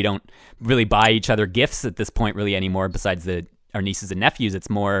 These days we don't really buy each other gifts at this point really anymore, besides our nieces and nephews. It's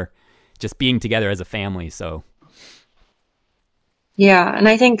more just being together as a family. So and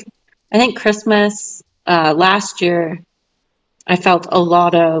I think Christmas last year, I felt a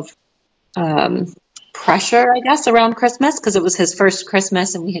lot of pressure, I guess, around Christmas, because it was his first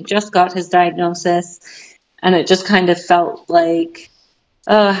Christmas and we had just got his diagnosis, and it just kind of felt like,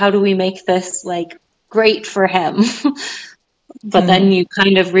 how do we make this like great for him? But then you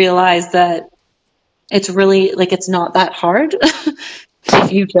kind of realize that it's really like, it's not that hard.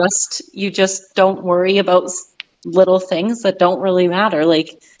 If you just don't worry about little things that don't really matter.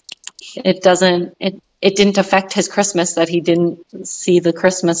 Like, it didn't affect his Christmas that he didn't see the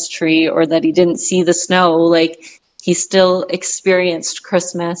Christmas tree or that he didn't see the snow. Like, he still experienced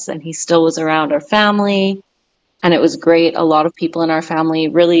Christmas and he still was around our family. And it was great. A lot of people in our family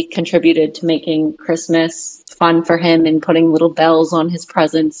really contributed to making Christmas fun for him and putting little bells on his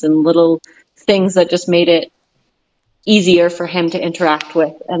presents and little things that just made it easier for him to interact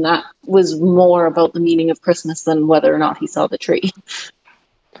with. And that was more about the meaning of Christmas than whether or not he saw the tree.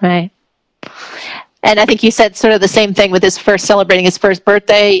 Right. And I think you said sort of the same thing with his first celebrating his first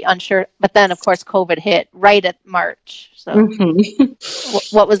birthday, unsure. But then, of course, COVID hit right at March. So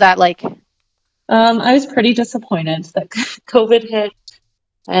what was that like? I was pretty disappointed that COVID hit.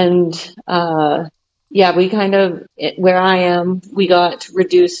 And we kind of, where I am, we got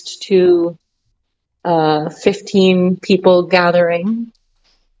reduced to 15 people gathering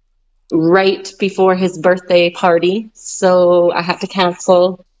right before his birthday party. So I had to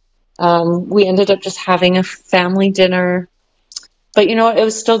cancel. We ended up just having a family dinner. But you know what? It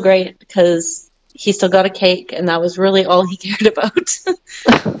was still great because he still got a cake, and that was really all he cared about.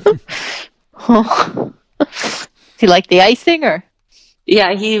 He liked the icing, or?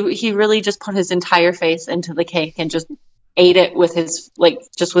 Yeah, he really just put his entire face into the cake and just ate it with his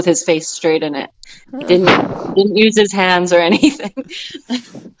face straight in it. He didn't use his hands or anything.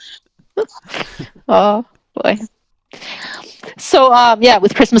 Oh boy. So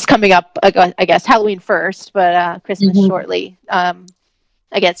with Christmas coming up, I guess Halloween first, but Christmas shortly. I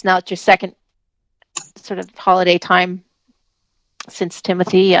guess now it's your second sort of holiday time since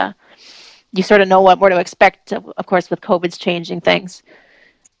Timothy. You sort of know what more to expect, of course, with COVID's changing things.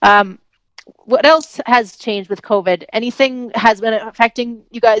 What else has changed with COVID? Anything has been affecting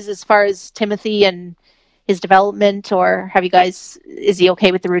you guys as far as Timothy and his development, or is he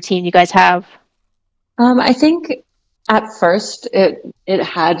okay with the routine you guys have? I think at first it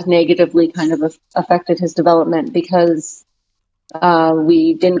had negatively kind of affected his development because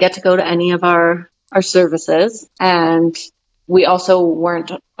we didn't get to go to any of our services, and we also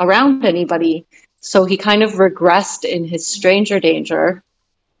weren't around anybody. So he kind of regressed in his stranger danger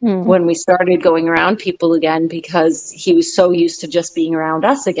when we started going around people again, because he was so used to just being around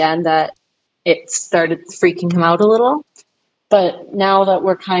us again that it started freaking him out a little. But now that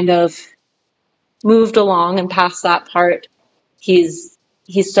we're kind of moved along and past that part, he's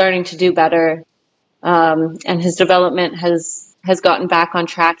starting to do better, and his development has gotten back on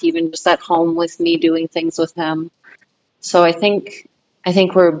track, even just at home with me doing things with him. So I think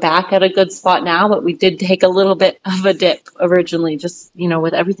we're back at a good spot now, but we did take a little bit of a dip originally, just,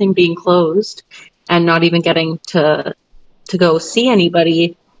 with everything being closed and not even getting to go see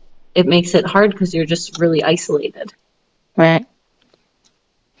anybody. It makes it hard because you're just really isolated. Right.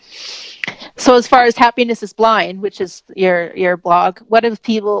 So as far as Happiness is Blind, which is your blog, what has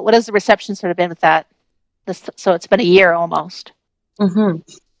the reception sort of been with that? So it's been a year almost. I've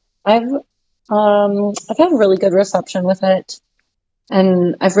had a really good reception with it,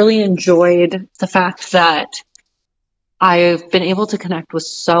 and I've really enjoyed the fact that I've been able to connect with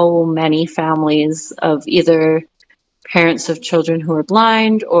so many families of either parents of children who are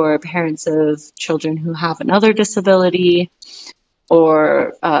blind or parents of children who have another disability,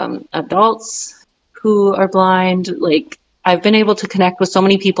 or adults who are blind. Like, I've been able to connect with so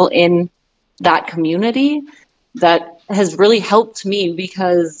many people in that community that has really helped me,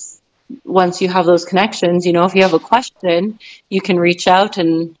 because once you have those connections, if you have a question, you can reach out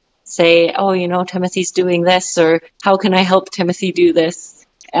and say, oh, Timothy's doing this, or how can I help Timothy do this?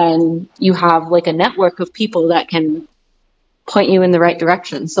 And you have like a network of people that can point you in the right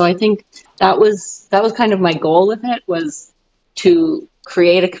direction. So I think that was kind of my goal with it, was to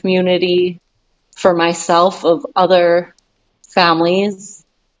create a community for myself of other families,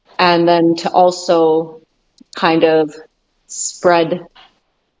 and then to also kind of spread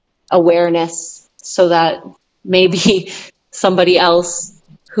awareness so that maybe somebody else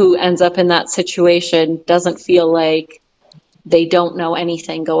who ends up in that situation doesn't feel like they don't know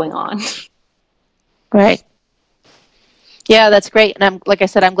anything going on. Right. Yeah, that's great. And like I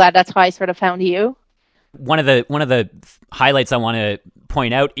said, I'm glad that's how I sort of found you. One of the highlights I want to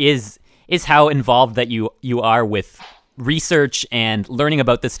point out is how involved that you are with research and learning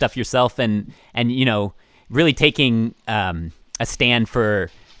about this stuff yourself, and really taking a stand for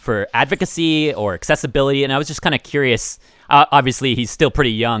advocacy or accessibility. And I was just kind of curious. Obviously, he's still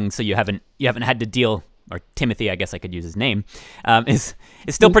pretty young, so you haven't had to deal. Or Timothy, I guess I could use his name, is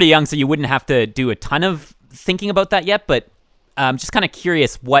still pretty young, so you wouldn't have to do a ton of thinking about that yet. But just kind of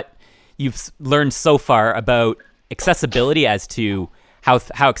curious what you've learned so far about accessibility as to how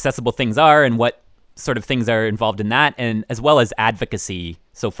accessible things are and what sort of things are involved in that, and as well as advocacy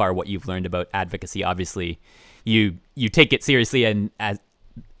so far, what you've learned about advocacy. Obviously, you take it seriously and as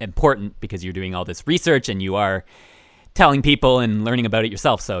important because you're doing all this research and you are telling people and learning about it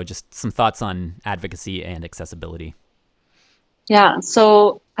yourself. So just some thoughts on advocacy and accessibility. Yeah,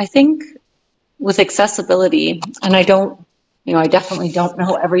 so I think with accessibility, and I definitely don't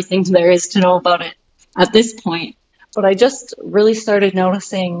know everything there is to know about it at this point, but I just really started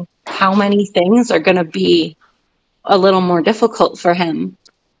noticing how many things are going to be a little more difficult for him.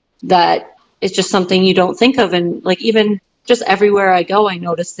 That is just something you don't think of. And like, even just everywhere I go, I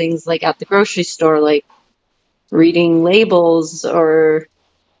notice things like at the grocery store, like reading labels, or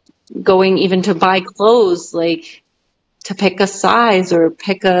going even to buy clothes, like to pick a size or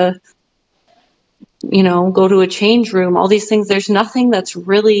go to a change room, all these things. There's nothing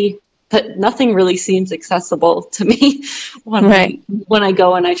nothing really seems accessible to me when I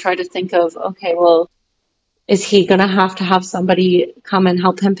go and I try to think of, okay, well, is he going to have somebody come and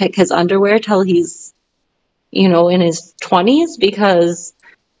help him pick his underwear till he's, in his 20s? Because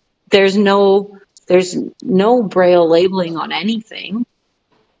there's no Braille labeling on anything.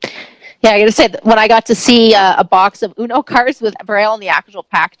 Yeah, I got to say, when I got to see a box of Uno cards with Braille in the actual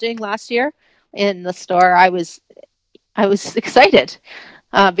packaging last year in the store, I was excited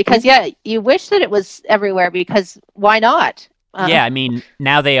because you wish that it was everywhere, because why not? Yeah, I mean,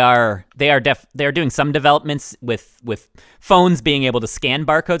 now they are doing some developments with phones being able to scan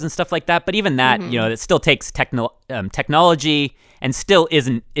barcodes and stuff like that. But even that, it still takes technology and still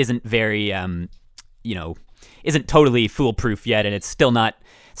isn't very isn't totally foolproof yet, and it's still not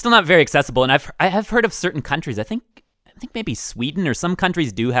very accessible. And I have heard of certain countries. I think maybe Sweden or some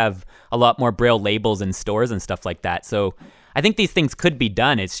countries do have a lot more Braille labels in stores and stuff like that. So I think these things could be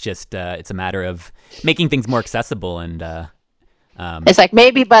done. It's just it's a matter of making things more accessible. And it's like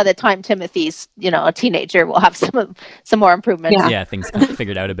maybe by the time Timothy's a teenager, we'll have some more improvements. Yeah, things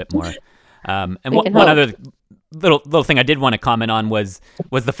figured out a bit more. And one other little thing I did want to comment on was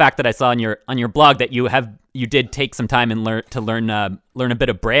the fact that I saw on your blog that you did take some time and learn a bit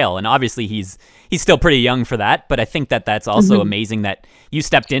of Braille. And obviously he's still pretty young for that, but I think that's also amazing that you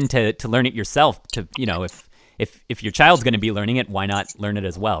stepped in to learn it yourself. To if your child's going to be learning it, why not learn it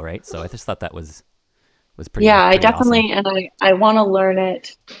as well, right? So I just thought that was pretty. Yeah, I definitely awesome. And I want to learn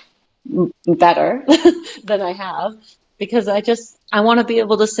it better than I have, because I want to be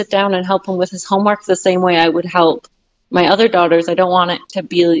able to sit down and help him with his homework the same way I would help my other daughters. I don't want it to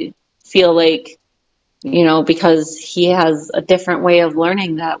feel like, because he has a different way of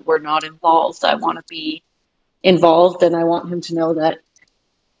learning, that we're not involved. I want to be involved, and I want him to know that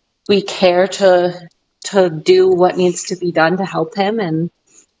we care to do what needs to be done to help him. And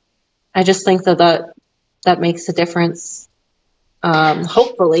I just think that makes a difference,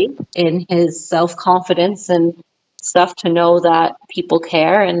 hopefully, in his self-confidence and stuff, to know that people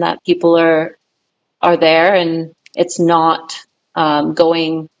care and that people are there, and it's not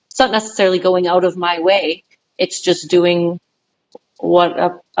necessarily going out of my way. It's just doing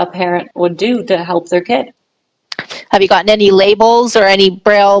what a parent would do to help their kid. Have you gotten any labels or any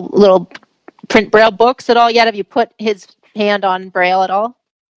little print Braille books at all yet? Have you put his hand on Braille at all?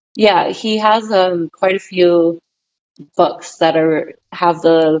 Yeah, he has quite a few books that have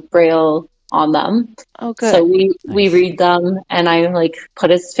the Braille on them. Oh, good. So we read them, and I put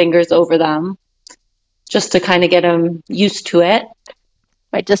his fingers over them just to kind of get him used to it.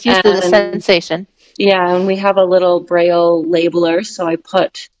 Right, just used to the sensation. Yeah, and we have a little Braille labeler, so I've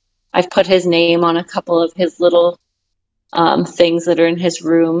put his name on a couple of his little things that are in his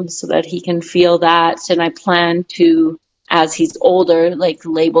room so that he can feel that. And I plan to, as he's older,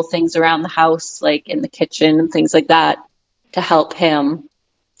 label things around the house, like in the kitchen and things like that, to help him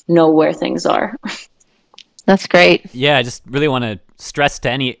know where things are. That's great. Yeah, I just really want to stress to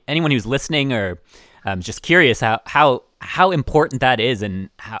anyone who's listening or just curious how important that is, and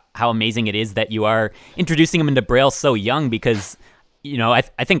how amazing it is that you are introducing him into Braille so young, because I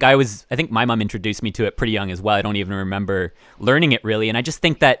think my mom introduced me to it pretty young as well. I don't even remember learning it really, and I just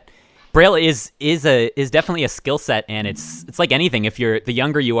think that Braille is definitely a skill set, and it's like anything. If the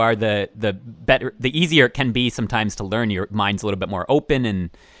younger you are, the better, the easier it can be sometimes to learn. Your mind's a little bit more open,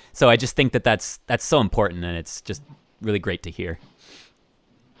 and so I just think that's so important, and it's just really great to hear.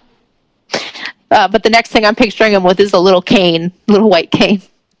 But the next thing I'm picturing him with is a little white cane.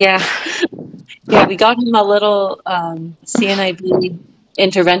 Yeah. Yeah, we got him a little CNIB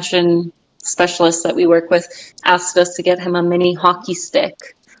intervention specialist that we work with asked us to get him a mini hockey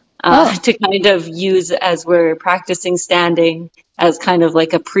stick to kind of use as we're practicing standing as kind of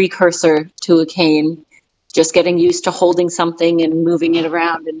like a precursor to a cane, just getting used to holding something and moving it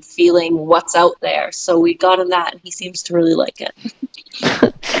around and feeling what's out there. So we got him that, and he seems to really like it.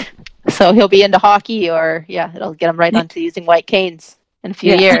 So he'll be into hockey, or it'll get him right onto using white canes in a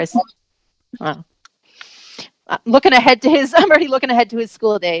few years. Wow. I'm already looking ahead to his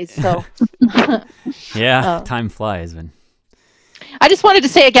school days. So time flies, man. I just wanted to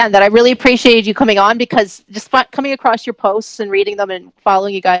say again that I really appreciated you coming on, because just coming across your posts and reading them and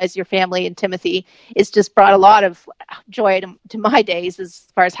following you guys, your family and Timothy, it's just brought a lot of joy to my days as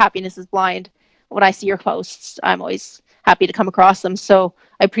far as Happiness is Blind. When I see your posts, I'm always happy to come across them. So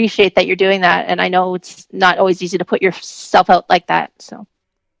I appreciate that you're doing that. And I know it's not always easy to put yourself out like that. So.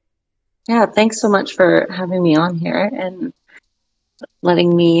 Yeah, thanks so much for having me on here and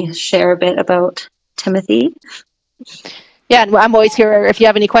letting me share a bit about Timothy. Yeah, and I'm always here if you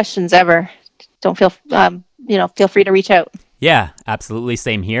have any questions ever. Don't feel free to reach out. Yeah, absolutely.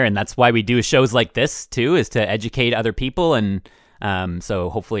 Same here. And that's why we do shows like this too, is to educate other people. And so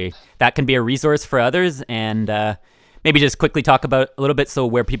hopefully that can be a resource for others. And maybe just quickly talk about a little bit so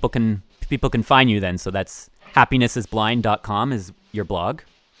where people can find you then. So that's happinessisblind.com is your blog.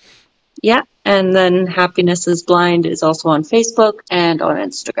 Yeah, and then Happiness is Blind is also on Facebook and on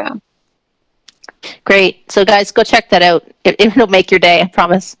Instagram. Great. So guys, go check that out. It'll make your day, I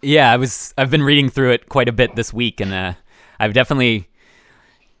promise. Yeah, I've been reading through it quite a bit this week, and I've definitely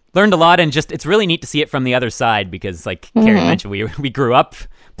learned a lot, and just it's really neat to see it from the other side, because like Carrie mentioned, we grew up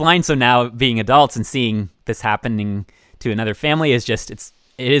blind, so now being adults and seeing this happening to another family is just it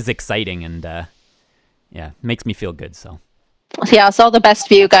is exciting, and makes me feel good. So it's all the best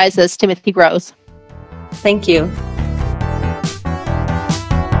for you guys as Timothy grows. Thank you.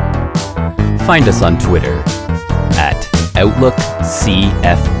 Find us on Twitter at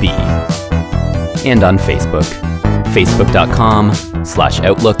OutlookCFB and on Facebook,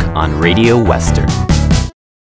 facebook.com/Outlook on Radio Western.